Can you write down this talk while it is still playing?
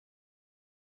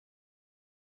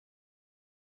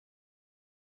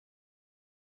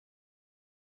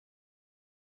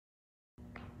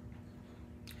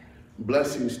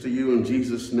Blessings to you in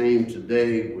Jesus' name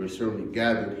today. We're certainly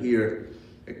gathered here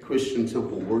at Christian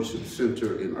Temple Worship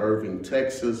Center in Irving,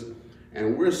 Texas.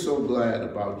 And we're so glad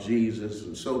about Jesus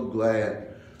and so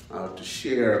glad to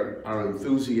share our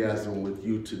enthusiasm with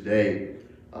you today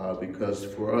because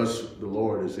for us, the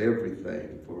Lord is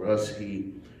everything. For us,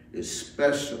 he is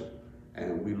special.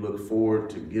 And we look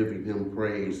forward to giving him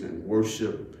praise and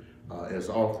worship as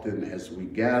often as we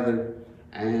gather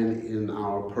and in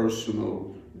our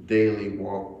personal daily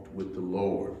walk with the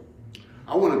Lord.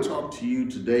 I want to talk to you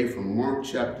today from Mark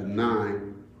chapter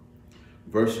 9,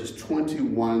 verses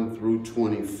 21 through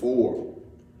 24.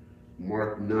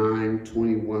 Mark 9,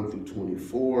 21 through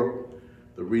 24.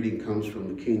 The reading comes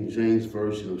from the King James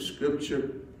Version of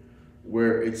Scripture,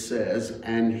 where it says,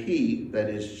 "And he," that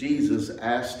is Jesus,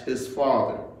 "asked his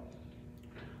father,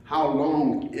 'How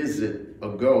long is it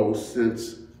ago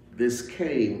since this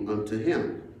came unto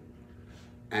him?'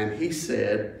 And he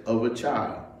said, 'Of a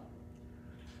child.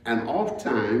 And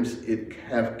ofttimes it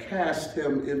have cast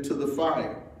him into the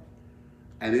fire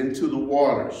and into the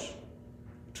waters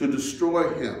to destroy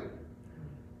him.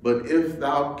 But if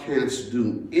thou canst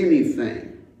do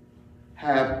anything,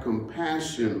 have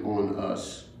compassion on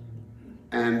us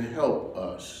and help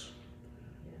us.'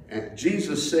 And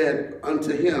Jesus said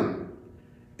unto him,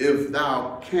 'If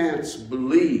thou canst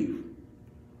believe,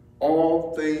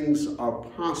 all things are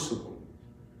possible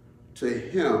to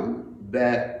him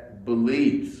that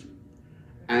believes.'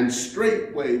 And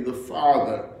straightway the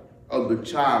father of the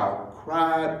child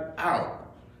cried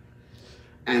out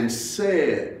and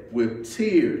said with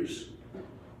tears,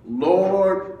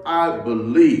 'Lord, I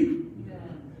believe.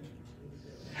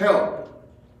 Help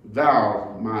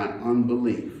thou my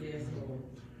unbelief.'"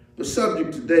 The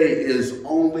subject today is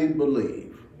only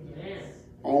believe.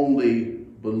 Only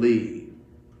believe.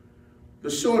 The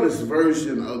shortest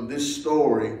version of this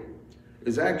story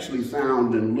is actually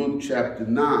found in Luke chapter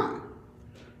 9.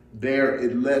 There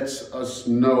it lets us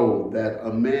know that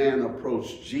a man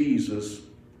approached Jesus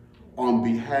on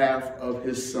behalf of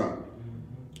his son.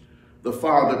 The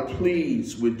father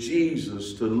pleads with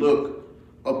Jesus to look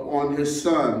upon his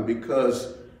son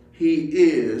because he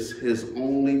is his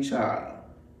only child.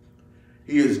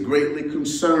 He is greatly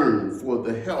concerned for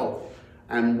the health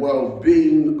and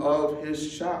well-being of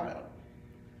his child.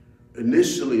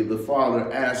 Initially, the father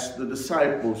asked the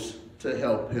disciples to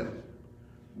help him,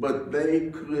 but they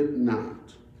could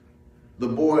not. The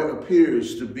boy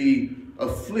appears to be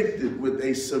afflicted with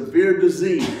a severe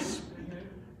disease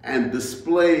and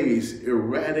displays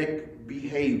erratic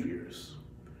behaviors.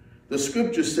 The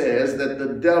scripture says that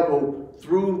the devil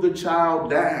threw the child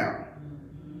down,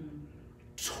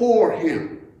 tore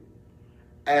him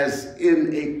as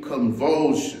in a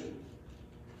convulsion.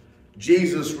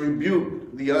 Jesus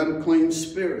rebuked the unclean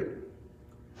spirit,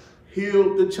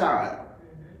 healed the child,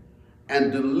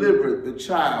 and delivered the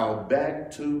child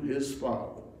back to his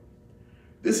father.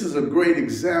 This is a great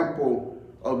example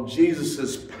of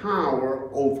Jesus' power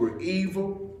over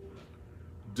evil,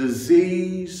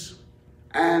 disease,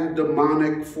 and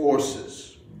demonic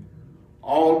forces.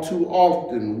 All too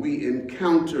often we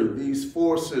encounter these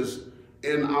forces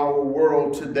in our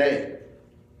world today.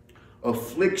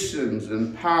 Afflictions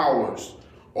and powers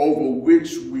over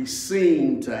which we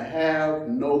seem to have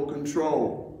no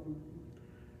control.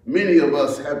 Many of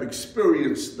us have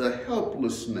experienced the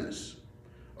helplessness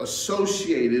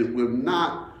associated with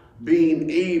not being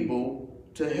able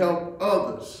to help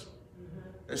others,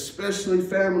 especially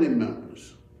family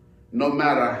members, no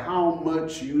matter how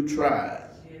much you tried.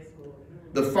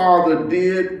 The father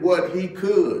did what he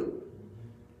could.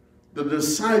 The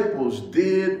disciples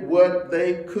did what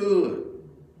they could.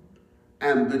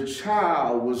 And the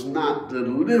child was not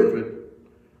delivered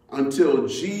until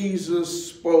Jesus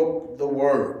spoke the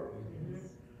word.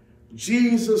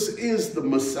 Jesus is the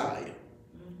Messiah,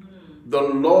 the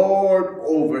Lord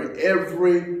over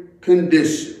every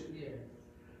condition.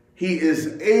 He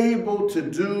is able to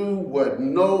do what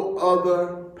no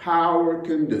other power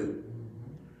can do.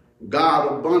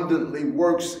 God abundantly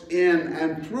works in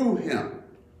and through him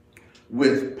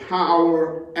with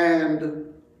power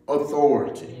and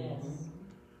authority.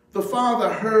 The father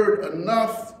heard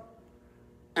enough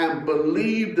and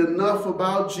believed enough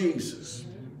about Jesus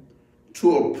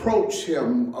to approach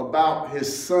him about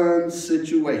his son's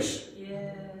situation.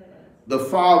 The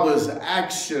father's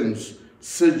actions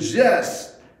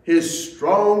suggest his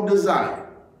strong desire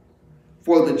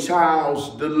for the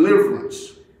child's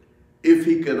deliverance if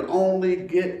he could only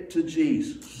get to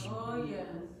Jesus.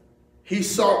 He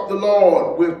sought the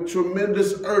Lord with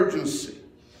tremendous urgency.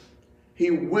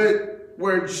 He went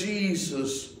where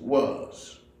Jesus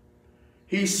was.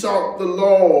 He sought the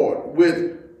Lord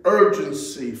with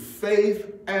urgency,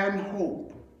 faith, and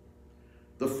hope.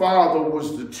 The Father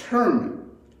was determined.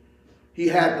 He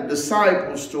had the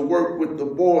disciples to work with the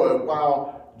boy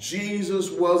while Jesus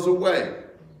was away.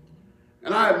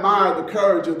 And I admire the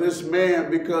courage of this man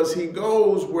because he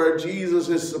goes where Jesus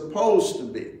is supposed to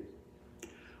be.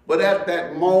 But at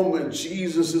that moment,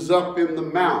 Jesus is up in the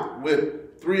mount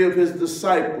with 3 of his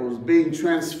disciples being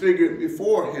transfigured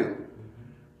before him,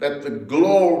 that the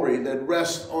glory that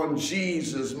rests on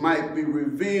Jesus might be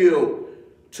revealed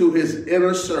to his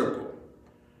inner circle.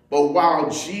 But while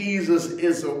Jesus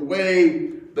is away,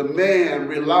 the man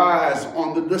relies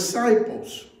on the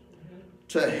disciples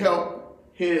to help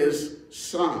his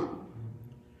son.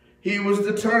 He was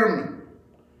determined,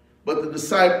 but the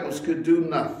disciples could do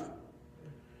nothing.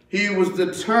 He was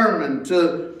determined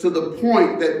to the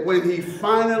point that when he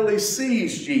finally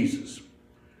sees Jesus,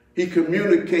 he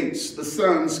communicates the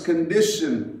son's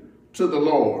condition to the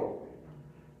Lord.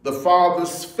 The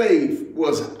Father's faith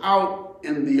was out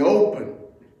in the open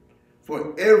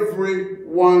for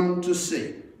everyone to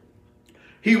see.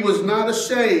 He was not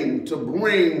ashamed to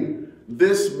bring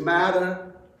this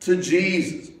matter to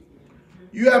Jesus.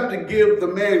 You have to give the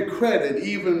man credit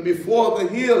even before the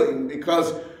healing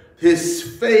because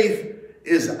his faith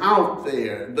is out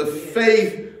there. The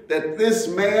faith that this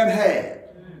man had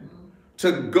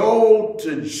to go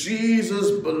to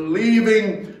Jesus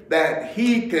believing that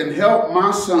he can help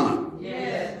my son.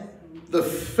 Yes. The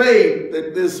faith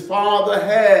that this father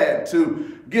had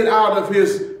to get out of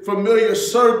his familiar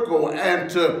circle and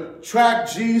to track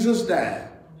Jesus down.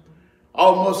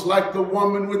 Almost like the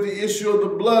woman with the issue of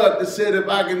the blood that said, if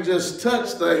I can just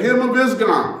touch the hem of his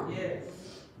garment, yes,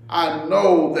 I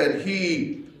know that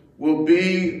I will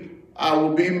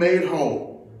be made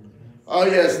whole. Oh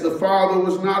yes, the Father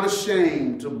was not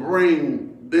ashamed to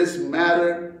bring this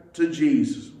matter to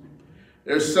Jesus.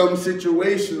 There's some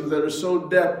situations that are so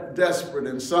desperate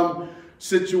and some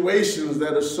situations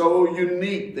that are so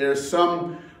unique. There's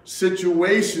some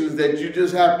situations that you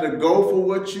just have to go for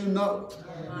what you know.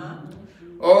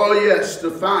 Oh yes, to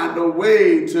find a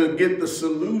way to get the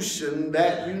solution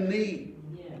that you need.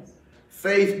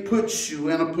 Faith puts you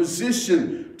in a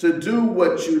position to do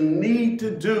what you need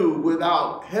to do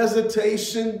without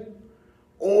hesitation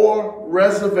or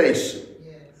reservation.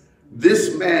 Yes.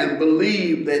 This man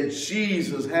believed that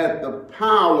Jesus had the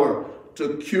power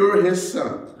to cure his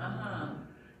son.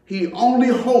 He only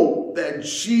hoped that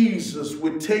Jesus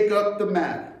would take up the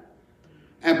matter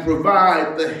and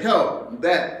provide the help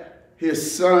that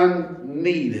his son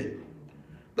needed.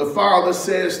 The Father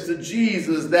says to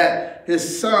Jesus that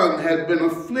his son had been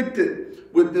afflicted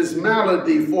with this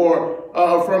malady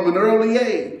from an early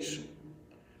age.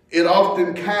 It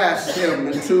often cast him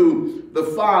into the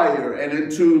fire and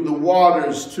into the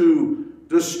waters to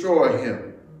destroy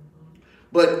him.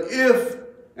 But if,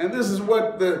 and this is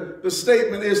what the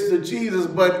statement is to Jesus,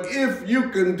 but if you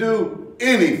can do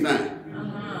anything.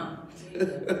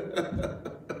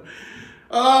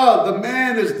 The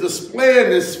man is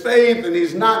displaying his faith and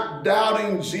he's not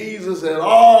doubting Jesus at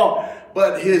all.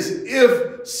 But his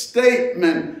if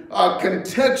statement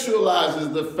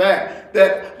contextualizes the fact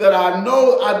that I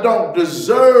know I don't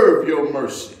deserve your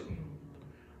mercy.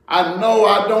 I know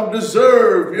I don't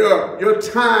deserve your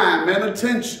time and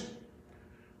attention.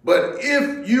 But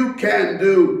if you can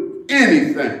do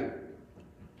anything,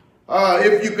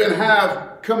 if you can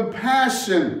have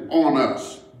compassion on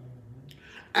us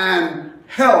and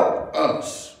help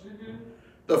us.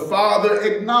 The Father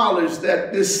acknowledged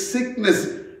that this sickness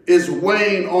is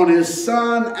weighing on his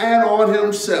son and on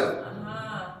himself.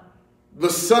 The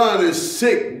son is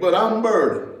sick, but I'm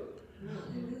burdened.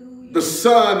 The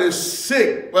son is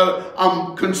sick, but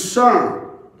I'm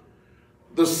concerned.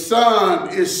 The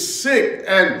son is sick,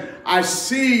 and I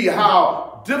see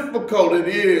how difficult it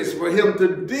is for him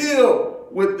to deal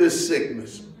with this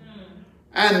sickness.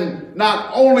 And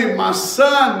not only my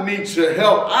son needs your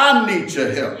help, I need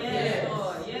your help. Yes,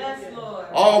 Lord. Yes, Lord.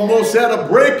 Almost at a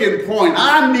breaking point,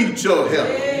 I need your help.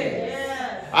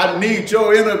 Yes. I need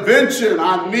your intervention.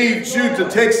 I need you to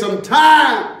take some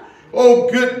time, oh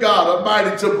good God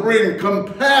Almighty, to bring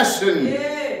compassion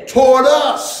toward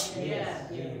us. Yes.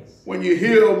 When you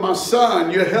heal my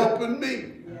son, you're helping me.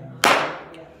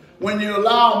 When you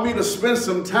allow me to spend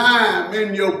some time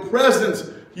in your presence,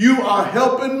 you are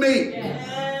helping me. Yes.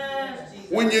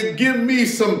 When you give me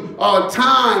some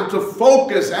time to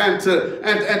focus and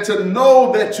to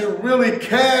know that you really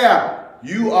care,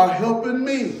 you are helping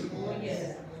me.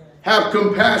 Yes. Have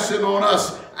compassion on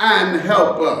us and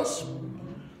help us.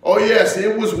 Oh yes,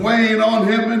 it was weighing on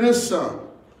him and his son.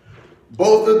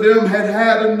 Both of them had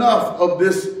had enough of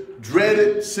this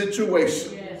dreaded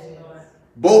situation. Yes,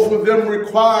 Both of them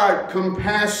required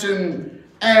compassion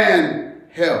and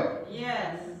help.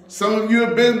 Yes. Some of you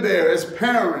have been there as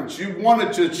parents. You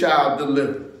wanted your child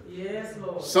delivered. Yes,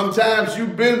 Lord. Sometimes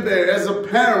you've been there as a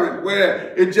parent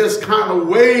where it just kind of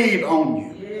weighed on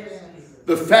you. Yes.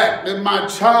 The fact that my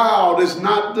child is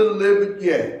not delivered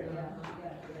yet.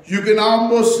 You can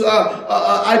almost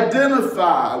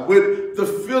identify with the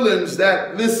feelings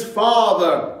that this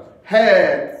father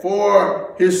had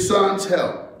for his son's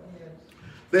help.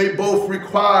 They both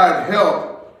required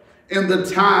help in the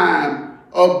time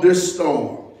of this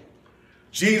storm.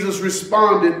 Jesus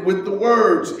responded with the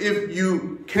words, "If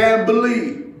you can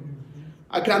believe."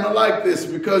 I kind of like this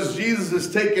because Jesus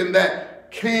is taking that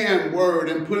 "can" word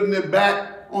and putting it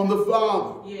back on the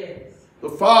Father. Yes. The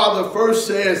Father first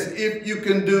says, "If you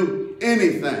can do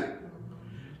anything."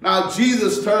 Now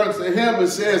Jesus turns to him and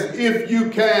says, "If you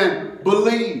can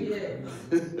believe."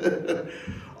 Yes.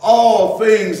 All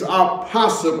things are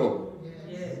possible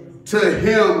to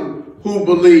him who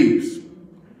believes.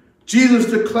 Jesus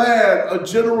declared a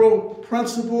general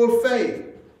principle of faith.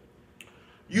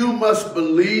 You must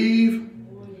believe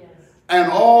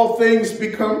and all things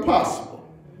become possible.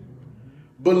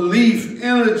 Belief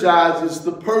energizes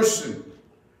the person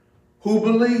who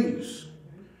believes.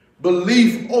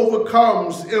 Belief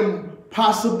overcomes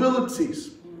impossibilities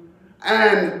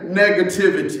and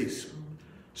negativities.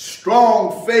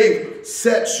 Strong faith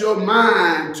sets your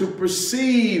mind to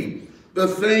perceive the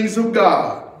things of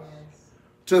God,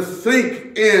 to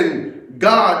think in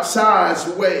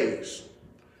God-sized ways,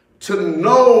 to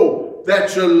know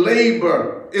that your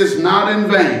labor is not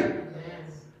in vain,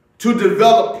 to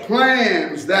develop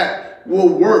plans that will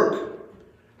work,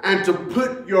 and to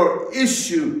put your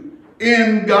issue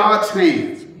in God's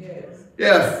hands.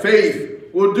 Yeah, faith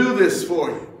will do this for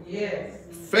you. Yes.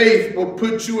 Faith will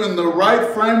put you in the right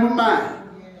frame of mind.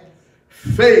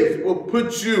 Faith will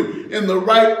put you in the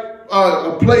right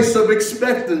place of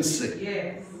expectancy.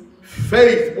 Yes.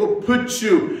 Faith will put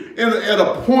you at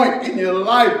a point in your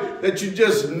life that you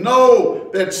just know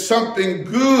that something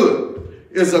good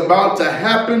is about to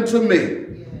happen to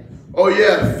me. Oh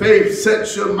yeah, faith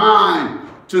sets your mind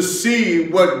to see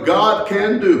what God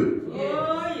can do.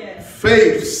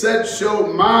 Faith sets your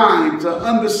mind to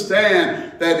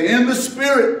understand that in the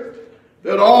Spirit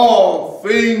that all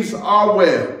things are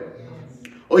well.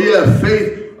 Oh yeah,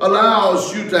 faith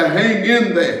allows you to hang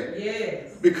in there.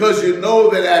 Yes. Because you know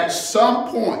that at some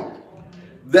point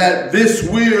that this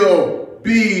will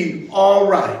be all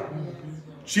right.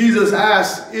 Jesus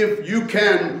asks if you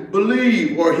can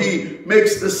believe, or he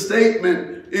makes the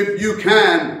statement, if you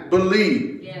can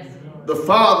believe. Yes. The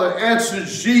Father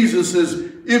answers Jesus's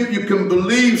 "if you can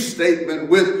believe" statement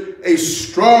with a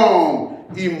strong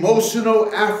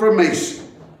emotional affirmation.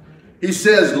 He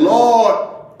says, "Lord,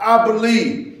 I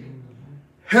believe.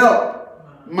 Help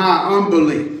my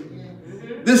unbelief."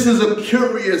 This is a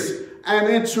curious and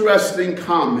interesting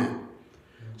comment.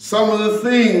 Some of the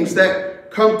things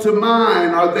that come to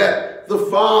mind are that the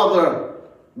Father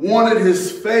wanted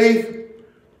his faith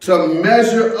to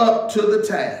measure up to the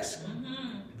task.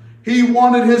 He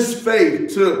wanted his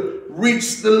faith to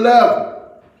reach the level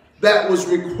that was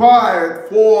required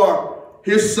for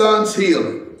his son's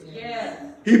healing. Yes.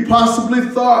 He possibly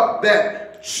thought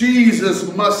that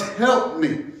Jesus must help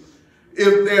me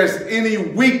if there's any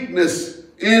weakness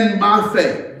in my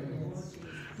faith.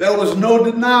 There was no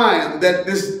denying that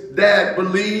this dad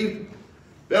believed.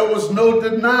 There was no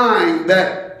denying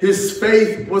that his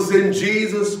faith was in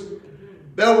Jesus.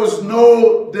 There was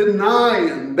no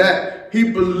denying that he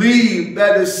believed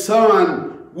that his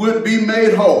son would be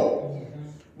made whole.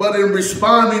 But in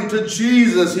responding to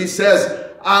Jesus, he says,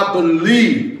 "I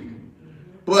believe,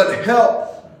 but help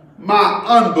my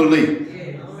unbelief."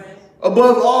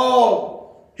 Above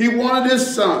all, he wanted his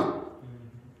son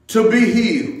to be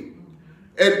healed.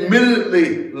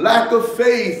 Admittedly, lack of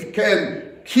faith can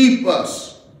keep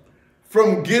us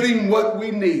from getting what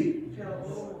we need.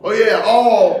 Oh yeah,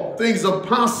 all things are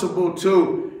possible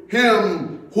to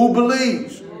him who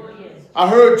believes. I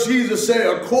heard Jesus say,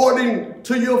 "According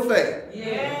to your faith,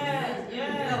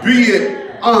 be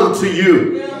it unto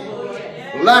you."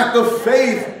 Lack of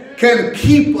faith can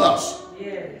keep us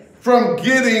from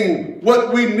getting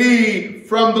what we need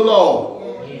from the Lord.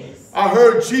 I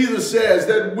heard Jesus says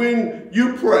that when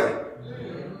you pray,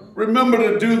 remember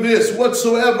to do this: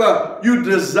 whatsoever you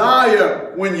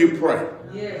desire when you pray,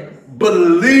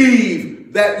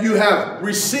 believe that you have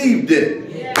received it,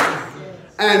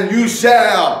 and you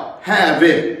shall have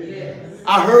it.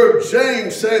 I heard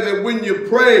James say that when you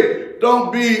pray,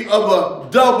 don't be of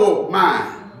a double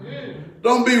mind.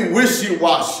 Don't be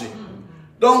wishy-washy.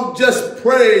 Don't just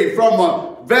pray from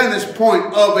a vantage point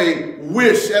of a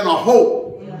wish and a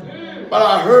hope. But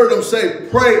I heard him say,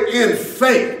 pray in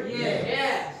faith.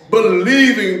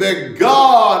 Believing that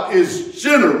God is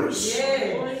generous.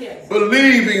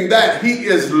 Believing that he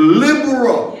is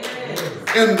liberal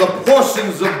in the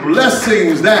portions of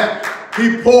blessings that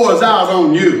he pours out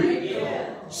on you.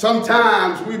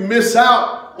 Sometimes we miss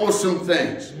out on some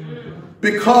things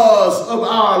because of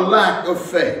our lack of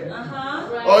faith.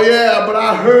 Oh yeah, but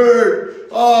I heard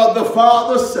the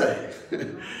Father say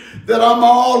that I'm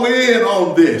all in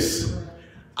on this.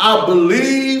 I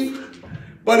believe,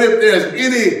 but if there's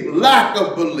any lack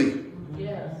of belief,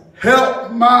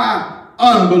 help my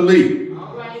unbelief.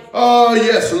 Oh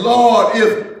yes, Lord,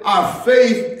 if our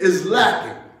faith is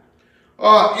lacking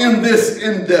in this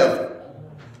endeavor,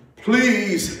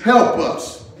 please help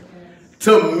us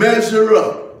to measure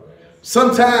up.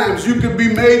 Sometimes you can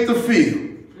be made to feel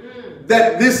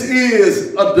that this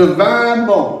is a divine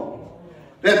moment,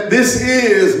 that this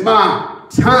is my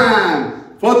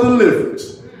time for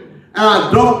deliverance, and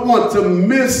I don't want to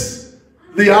miss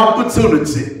the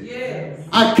opportunity.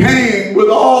 I came with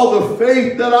all the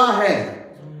faith that I had.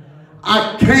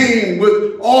 I came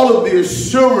with all of the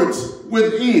assurance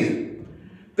within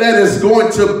that it's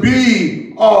going to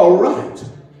be all right.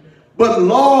 But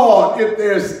Lord, if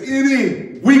there's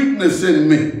any weakness in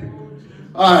me,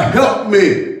 help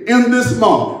me in this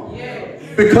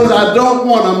moment, because I don't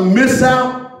want to miss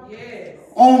out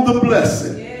on the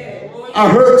blessing. I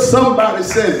heard somebody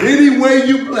say, any way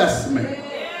you bless me,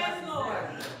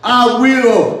 I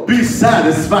will be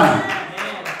satisfied.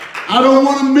 I don't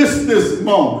want to miss this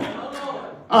moment.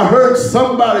 I heard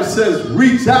somebody says,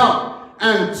 reach out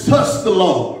and touch the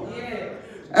Lord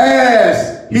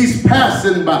as he's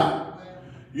passing by.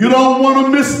 You don't want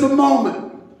to miss the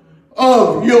moment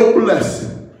of your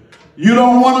blessing. You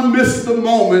don't want to miss the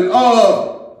moment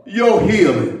of your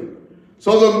healing.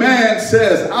 So the man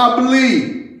says, I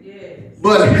believe,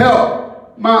 but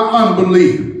help my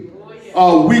unbelief.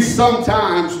 We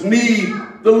sometimes need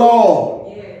the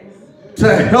Lord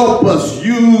to help us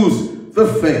use the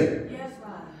faith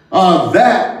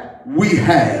that we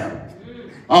have.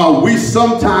 We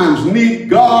sometimes need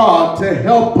God to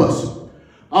help us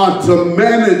to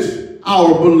manage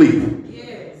our belief.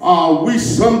 We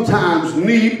sometimes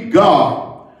need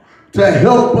God to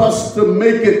help us to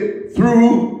make it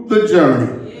through the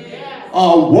journey.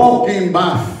 Walking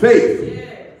by faith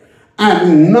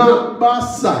and not by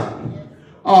sight.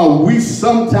 We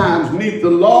sometimes need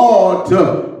the Lord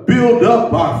to build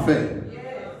up our faith,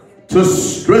 to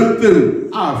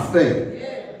strengthen our faith,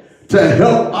 to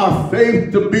help our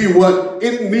faith to be what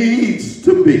it needs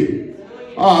to be.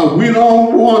 We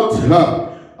don't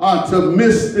want to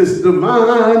miss this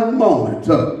divine moment.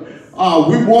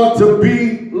 We want to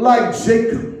be like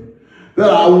Jacob, that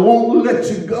I won't let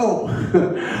you go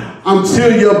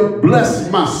until you bless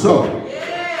my soul.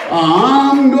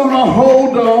 I'm going to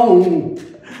hold on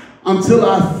until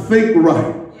I think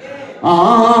right.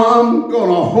 I'm going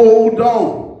to hold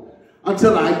on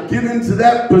until I get into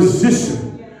that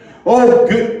position. Oh,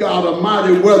 good God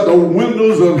Almighty, where the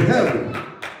windows of heaven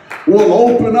will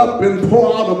open up and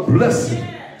pour out a blessing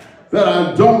that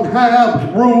I don't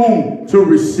have room to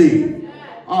receive.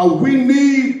 We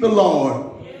need the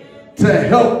Lord to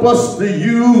help us to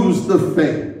use the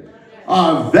faith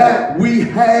that we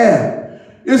have.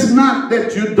 It's not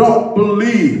that you don't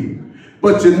believe,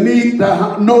 but you need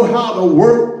to know how to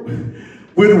work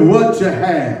with what you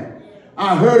have.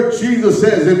 I heard Jesus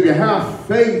says, if you have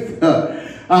faith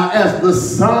as the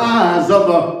size of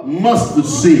a mustard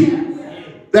seed,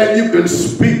 that you can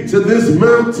speak to this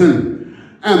mountain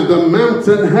and the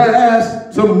mountain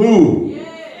has to move.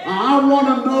 I want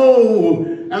to know,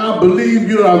 and I believe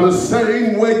you are the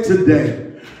same way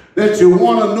today, that you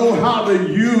want to know how to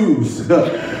use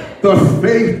the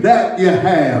faith that you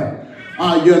have.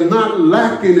 You're not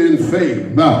lacking in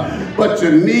faith, but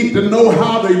you need to know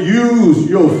how to use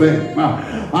your faith.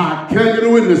 I can't get a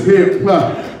witness here.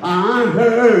 I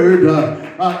heard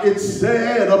it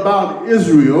said about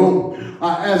Israel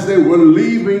as they were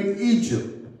leaving Egypt,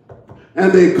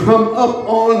 and they come up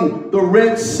on the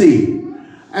Red Sea,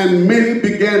 and many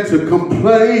began to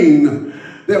complain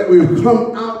that we've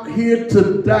come out here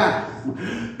to die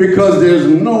because there's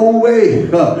no way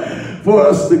for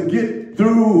us to get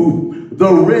through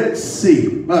the Red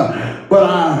Sea. But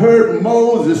I heard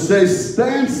Moses say,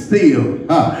 stand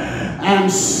still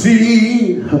and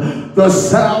see the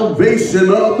salvation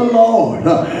of the Lord.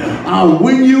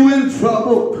 When you're in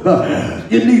trouble,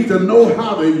 you need to know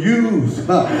how to use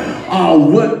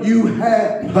what you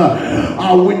have.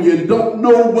 When you don't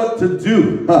know what to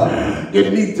do, you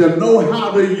need to know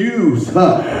how to use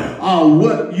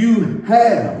what you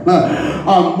have.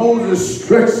 Moses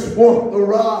stretched forth the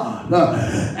rod,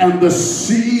 and the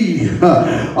sea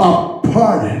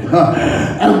parted,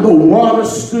 and the water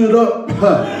stood up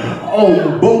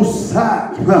on both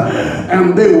sides,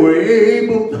 and they were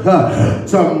able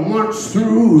to march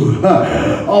through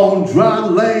on dry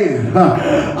land.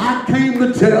 I came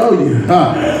to tell you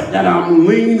that I'm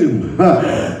leaning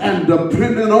and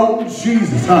depending on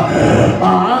Jesus.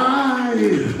 I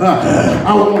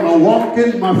want to walk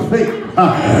in my faith. I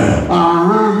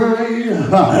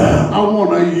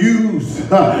want to use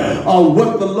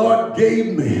what the Lord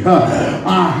gave me.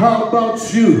 How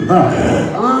about you?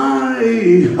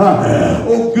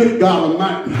 Oh, good God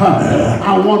Almighty,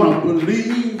 I want to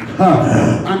believe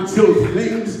until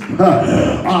things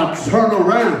turn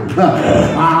around.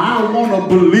 I want to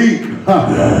believe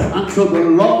until the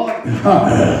Lord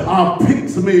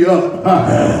picks me up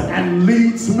and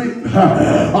leads me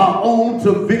on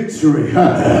to victory.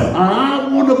 I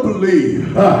want to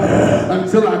believe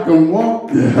until I can walk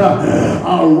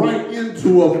right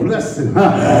into a blessing.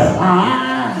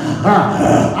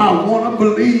 I want to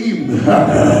believe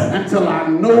until I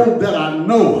know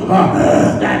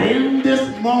that in this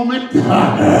moment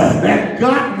that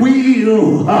God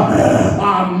will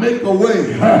make a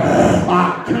way.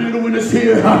 Can anyone is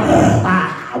here?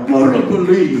 I want to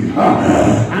believe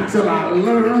until I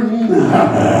learn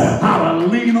how to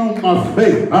lean on my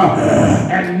faith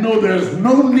and know there's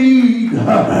no need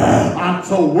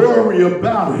to worry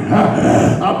about it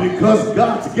because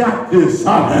God's got this.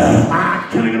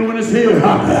 Can anyone is here?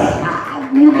 I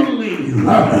want to lean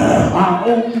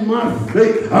on my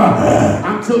faith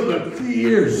until the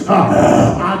tears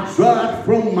are dried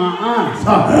from my eyes.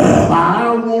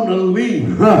 I want to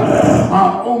lean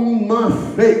on my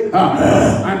faith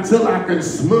until I can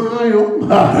smile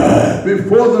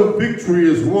before the victory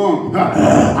is won.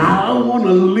 I want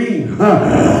to lean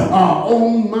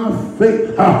on my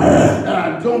faith.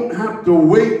 I don't have to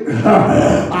wait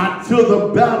until the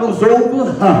battle's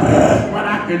over, but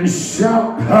I can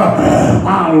shout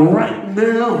right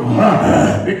now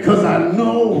because I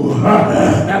know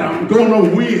that I'm gonna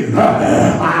win.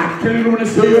 I can't even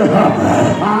say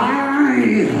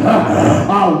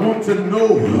I want to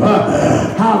know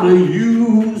how to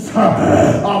use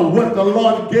what the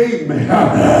Lord gave me.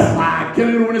 I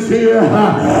can't even say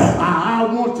I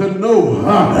want to know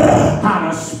how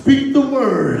to speak the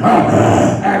word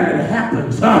and it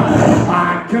happens.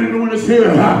 I can't even say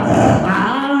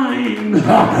I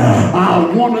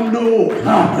want to know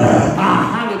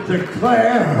how to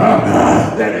declare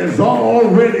that it's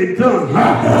already done.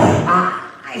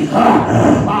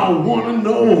 I want to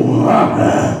know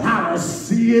how to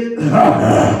see it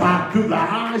through the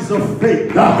eyes of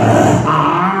faith.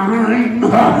 I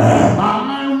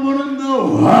want to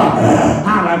know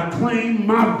how to claim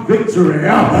my victory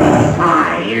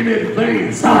in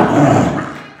advance. I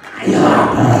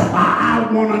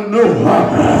want to know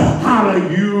how to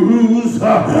use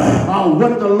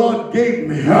what the Lord gave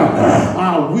me.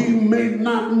 We may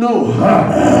not know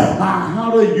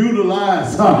how to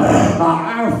utilize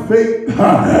our faith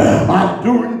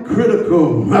during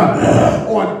critical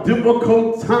or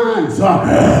difficult times.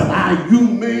 You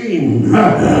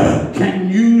can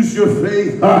use your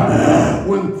faith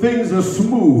when things are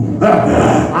smooth.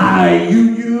 You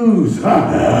use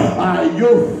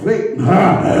your faith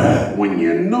when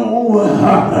you know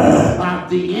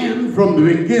the end from the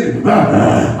beginning.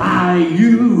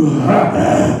 You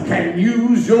can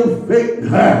use your faith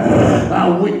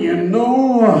when you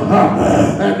know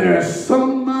that there's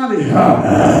somebody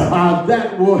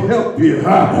that will help you.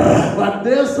 But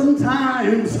there's some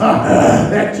times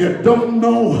that you don't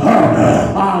know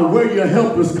where your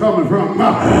help is coming from.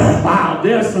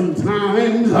 There's some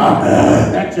times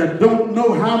that you don't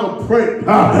know how to pray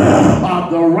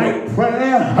the right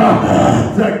prayer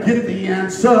to get the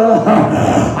answer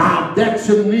that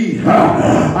you need.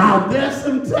 There's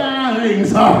some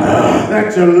times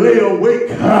that you lay awake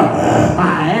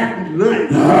at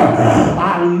night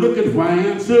looking for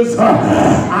answers,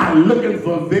 looking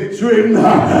for victory,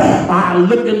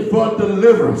 looking for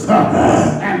deliverance,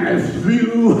 and there's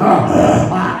few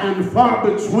and far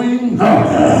between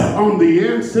on the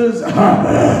answers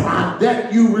that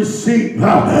you receive.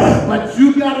 But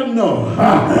you got to know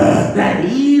that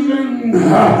even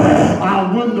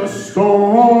when the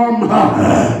storm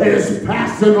is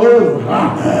passing over,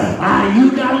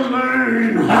 you got to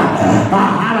learn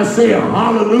how to say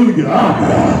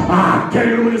hallelujah. Can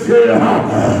you notice here?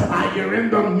 You're in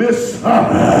the midst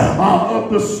of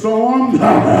the storm,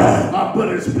 but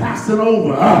it's passing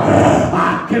over.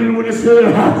 Can you notice here?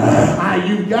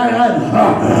 You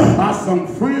got some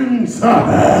friends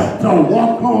to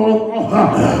walk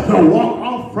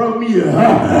off from you,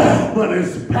 but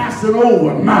it's passing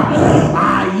over.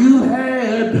 You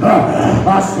had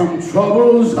some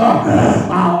troubles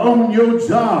on your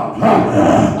job,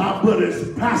 but it's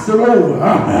passing over.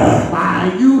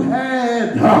 You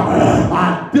had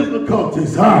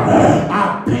difficulties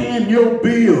paying your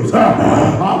bills,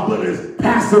 but it's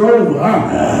passing over.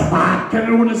 Can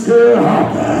anyone say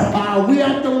we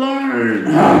have to learn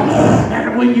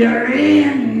that when you're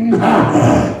in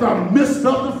the midst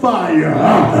of the fire,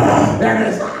 that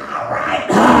is right.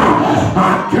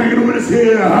 Can anyone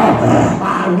say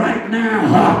right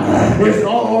now it's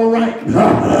all right,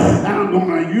 and I'm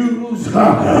going to use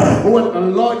what the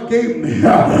Lord gave me.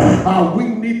 We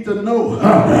need to know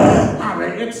how to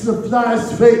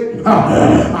exercise faith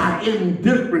in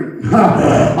different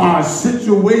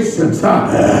situations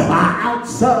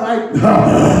outside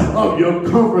of your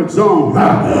comfort zone.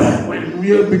 When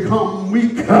you become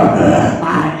weak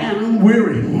and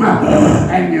weary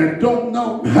and you don't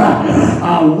know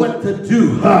what to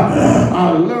do,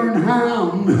 learn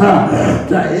how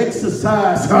to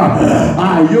exercise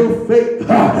your faith.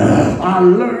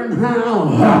 Learn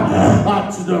how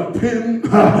to depend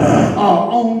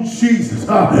on Jesus.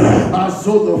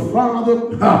 So the Father,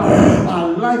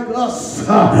 like us,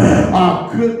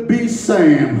 could be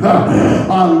saying,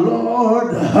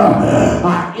 Lord,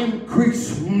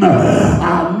 increase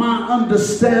my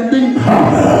understanding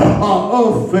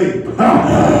of faith.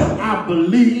 I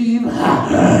believe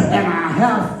and I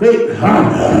have faith,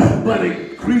 but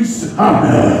increase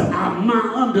my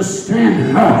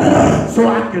understanding so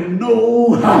I can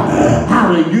know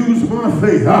how to use my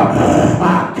faith.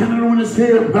 Can anyone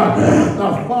here?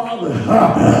 The Father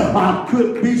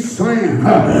could be saying,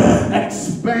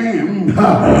 expand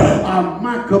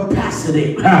my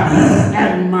capacity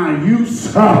and my use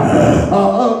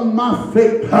of my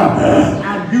faith.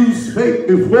 I've used faith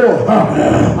before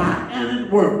and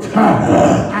it worked.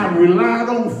 I relied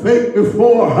on faith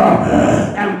before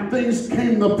and things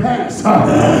came to pass,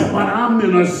 but I'm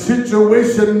in a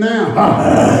situation now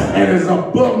that is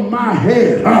above my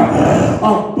head,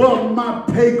 above my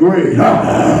pay grade,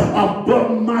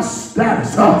 above my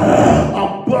status,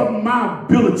 above my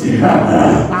ability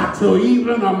to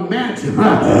even imagine.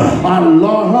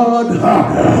 Lord,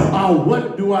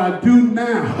 what do I do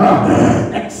now?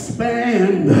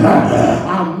 Expand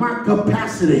my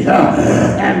capacity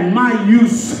and my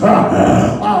use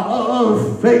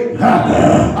of faith.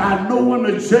 I know when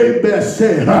the Jabez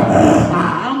said,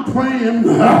 I'm praying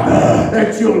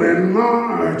that you'll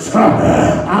enlarge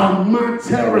my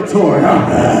territory.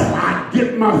 I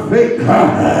get my faith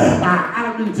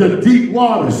out into deep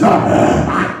waters.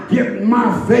 I get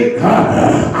my faith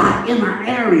in an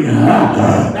area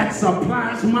that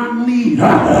supplies my need.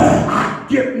 I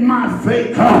get my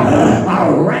faith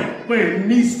right where it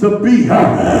needs to be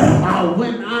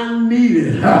when I need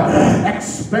it.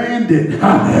 Expand it,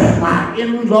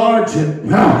 enlarge it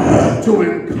to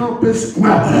encompass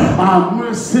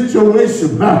my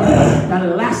situation.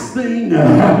 The last thing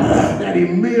that he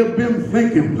may have been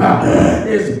thinking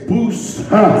is boost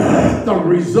the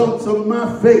results of my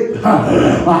faith.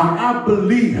 I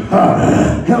believe,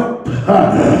 help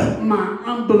my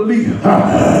unbelief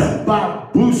by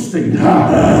boosting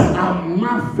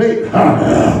my faith.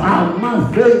 My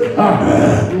faith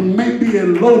may be a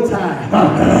low tide.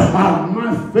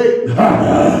 My faith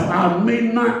may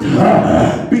not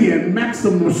be in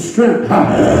maximum strength.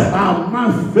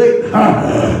 My faith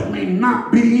may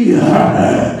not be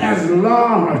as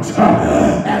large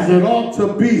as it ought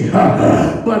to be,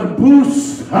 but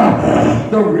boost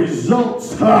the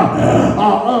results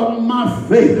of my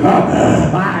faith.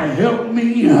 Help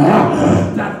me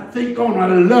to think on a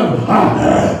level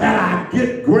that I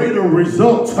get greater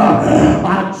results.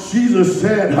 Jesus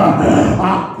said,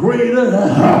 greater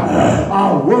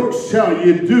work shall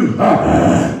you do,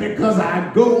 because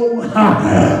I go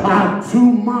to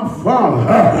my Father.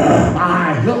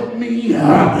 Help me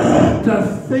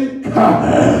to think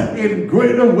in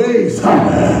greater ways.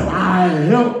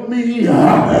 Help me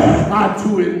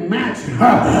to imagine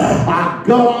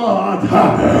God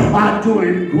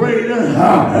doing greater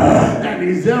than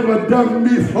he's ever done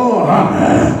before.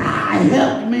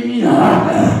 help me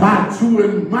to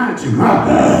imagine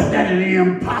that the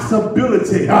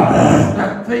impossibility,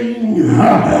 the thing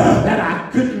that I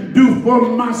couldn't do for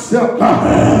myself,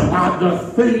 the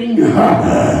thing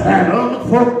that other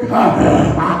folk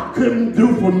I couldn't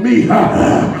do for me,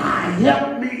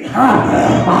 help me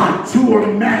to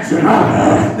imagine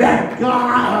that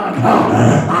God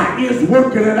is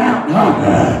working it out.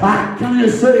 Can you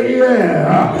say,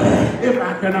 yeah, if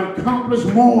I can accomplish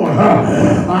more,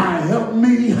 help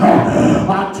me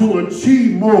to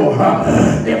achieve more.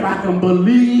 If I can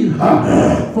believe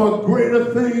for greater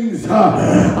things,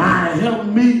 help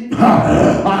me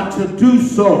to do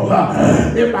so.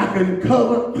 If I can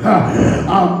cover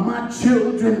my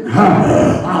children,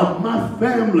 my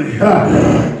family,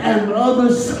 and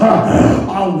others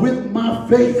with my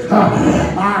faith,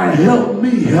 help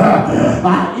me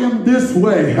in this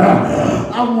way.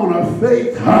 I want a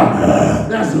faith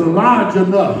that's large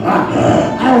enough.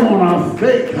 I want a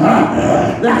faith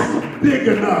that's big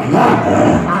enough.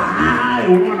 I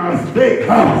want a faith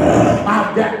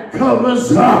that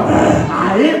covers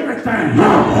everything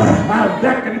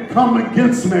that can come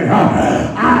against me.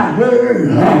 I heard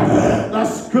the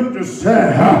scripture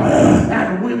say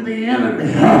that when the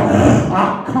enemy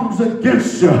comes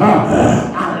against you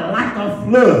like a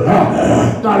flood,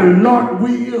 the Lord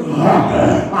will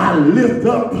lift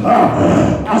up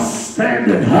a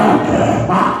standard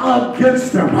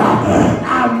against them.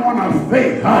 I want a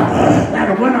faith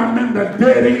that when I'm in the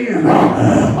dead end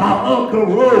of the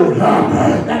road,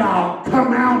 that I'll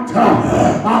come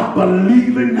out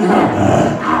believing,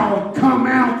 I'll come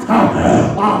out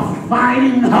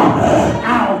fighting,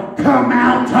 I'll come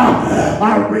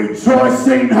out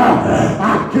rejoicing.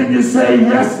 Can you say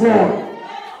yes, Lord?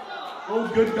 Oh,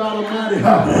 good God Almighty,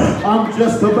 I'm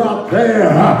just about there,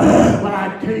 but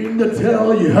I came to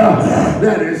tell you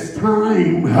that it's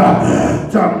time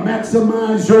to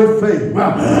maximize your faith.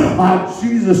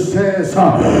 Jesus says,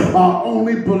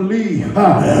 only believe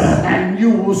and you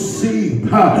will see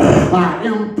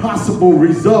impossible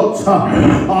results.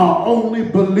 Only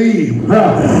believe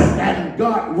and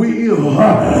God will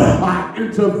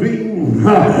intervene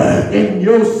in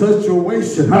your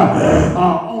situation.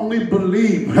 Only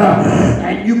believe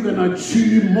and you can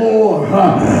achieve more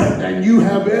than you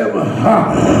have ever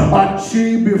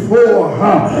achieved before.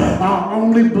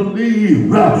 Only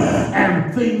believe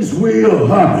and things will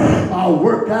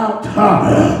work out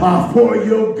for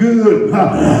your good.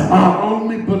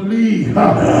 Only believe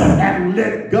and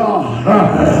let God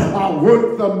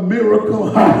work the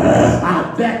miracle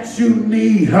that you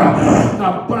need.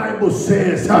 The Bible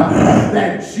says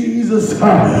that Jesus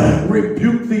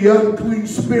rebuked the unclean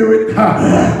spirit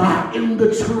in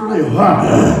the child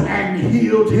and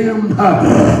healed him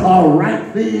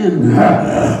right then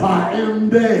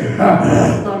and there.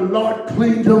 The Lord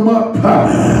cleaned him up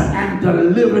and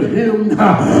delivered him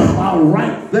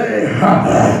right there.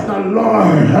 The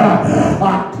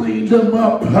Lord cleaned him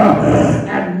up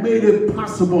and made it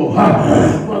possible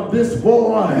for this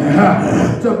boy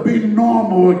to be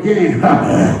normal again.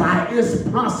 It's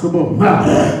possible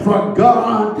for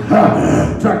God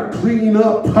to clean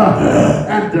up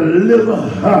and deliver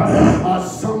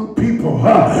some people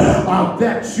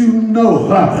that you know.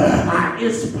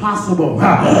 It's possible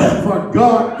for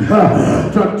God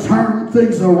to turn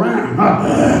things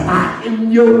around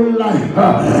in your life.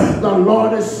 The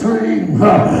Lord is saying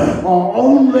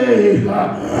only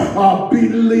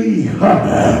believe.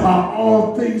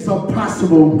 All things are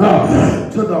possible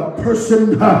to the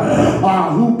person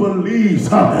who believes.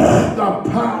 The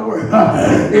power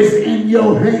is in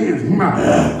your hands.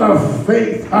 The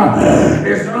faith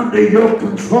is under your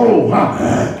control.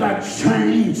 The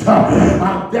change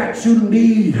that you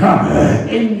need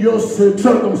in your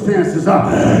circumstances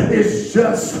is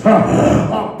just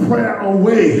a prayer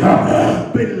away.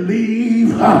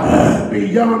 Believe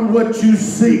beyond what you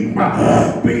see.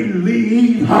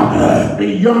 Believe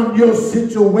beyond your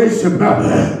situation.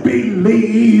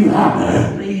 Believe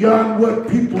beyond what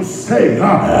people say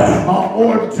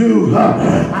or do.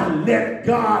 Let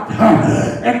God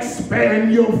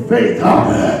expand your faith.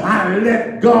 I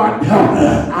let God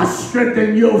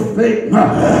strengthen your faith.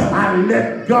 I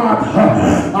let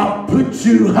God put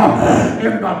you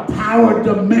in the power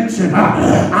dimension.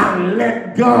 I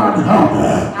let God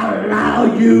allow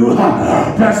you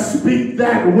to speak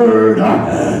that word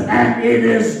and it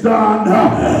is done.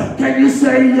 Can you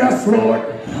say yes, Lord?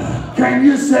 Can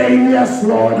you say yes,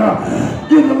 Lord?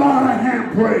 Give the Lord a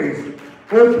hand praise.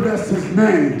 Oh, bless his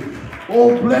name.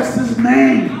 Oh, bless his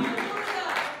name.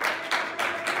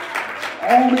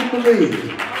 Only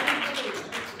believe.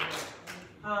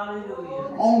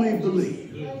 Hallelujah. Only believe.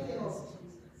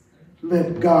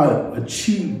 let God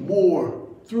achieve more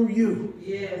through you.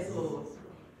 Yes, Lord.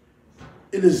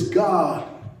 It is God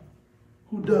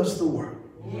who does the work.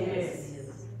 Yes.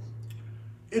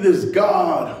 It is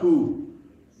God who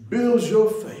builds your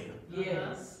faith.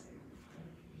 Yes.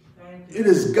 Thank you. It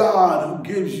is God who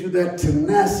gives you that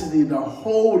tenacity to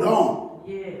hold on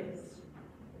Yes.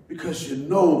 because you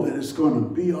know that it's going to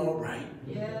be all right.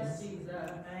 Yes,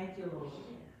 Jesus. Thank you, Lord.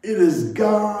 It is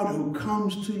God who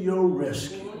comes to your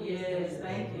rescue. Yes,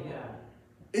 thank you, God.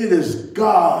 It is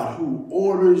God who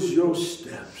orders your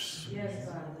steps. Yes,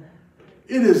 Father.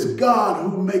 It is God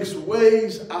who makes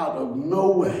ways out of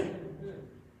no way.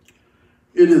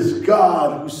 It is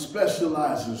God who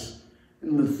specializes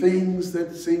in the things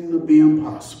that seem to be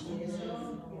impossible.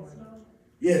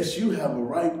 Yes, you have a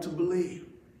right to believe.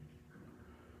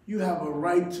 You have a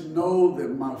right to know that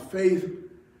my faith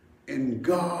in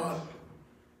God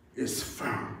is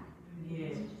firm.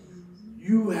 Yes.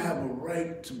 You have a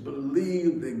right to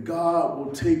believe that God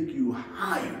will take you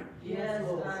higher Yes,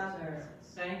 Father.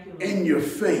 Thank you, Lord. in your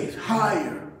faith,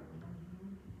 higher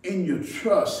in your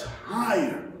trust,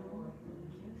 higher.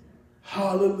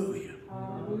 Hallelujah.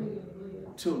 Hallelujah.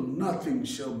 Till nothing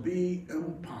shall be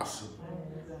impossible.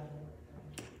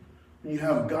 When you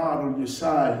have God on your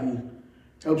side, he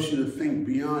helps you to think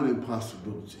beyond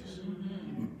impossibilities.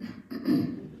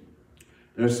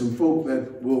 There's some folk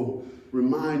that will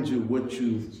remind you what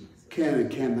you can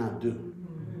and cannot do.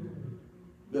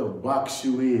 They'll box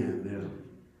you in. They'll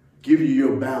give you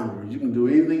your boundaries. You can do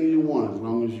anything you want as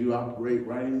long as you operate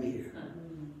right in here.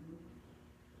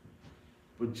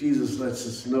 But Jesus lets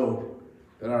us know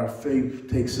that our faith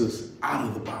takes us out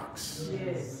of the box.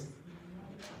 Yes.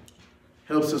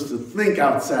 Helps us to think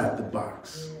outside the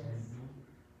box.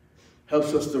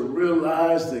 Helps us to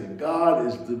realize that God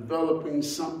is developing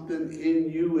something in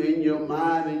you, in your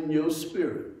mind, in your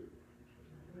spirit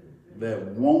that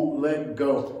won't let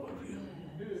go of you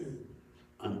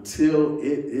until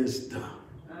it is done.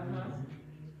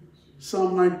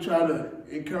 Some might try to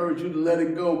encourage you to let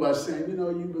it go by saying, you know,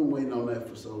 you've been waiting on that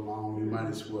for so long, you might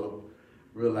as well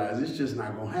realize it's just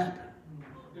not going to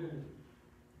happen.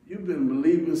 You've been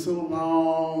believing so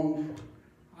long.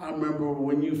 I remember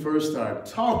when you first started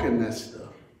talking that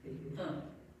stuff.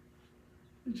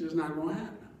 It's just not going to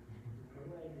happen.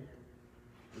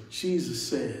 But Jesus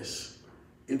says,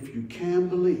 if you can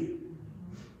believe,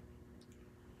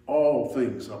 all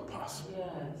things are possible.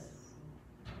 Yes.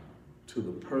 To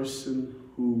the person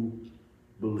who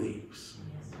believes.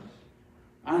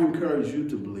 I encourage you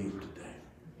to believe today.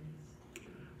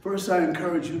 First, I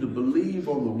encourage you to believe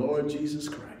on the Lord Jesus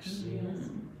Christ. Yes.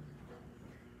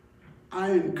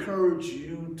 I encourage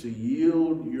you to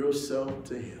yield yourself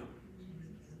to him.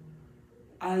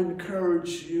 I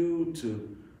encourage you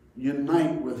to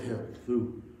unite with him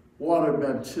through water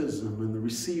baptism and the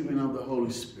receiving of the Holy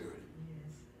Spirit.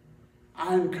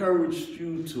 I encourage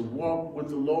you to walk with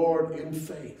the Lord in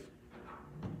faith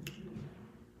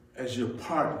as your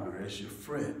partner, as your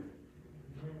friend,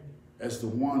 as the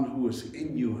one who is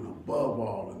in you and above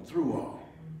all and through all.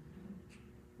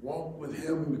 Walk with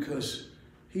him because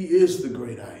he is the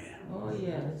great I am. Oh,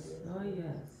 yes. Oh,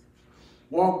 yes.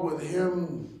 Walk with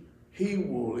him. He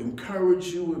will encourage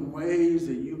you in ways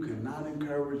that you cannot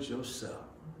encourage yourself.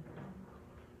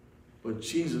 But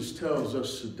Jesus tells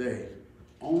us today,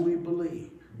 only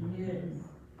believe. Yes.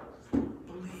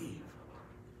 Believe.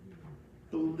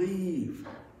 Believe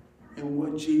in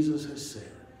what Jesus has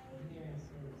said.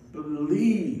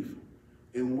 Believe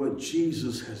in what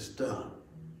Jesus has done.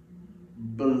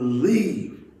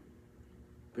 Believe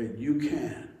that you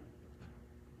can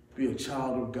be a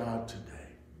child of God today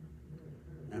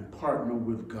and partner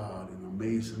with God in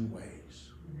amazing ways.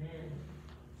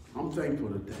 I'm thankful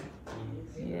today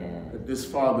that this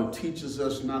Father teaches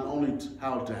us not only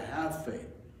how to have faith,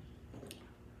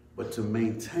 but to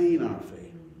maintain our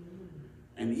faith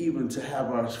and even to have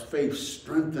our faith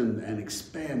strengthened and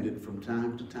expanded from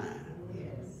time to time.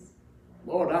 Yes.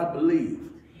 Lord, I believe.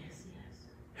 Yes, yes.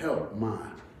 Help my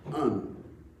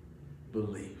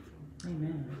unbelief.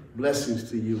 Amen. Blessings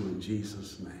to you in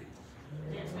Jesus' name.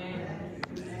 Amen.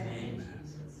 Amen.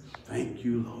 Thank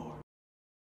you, Lord.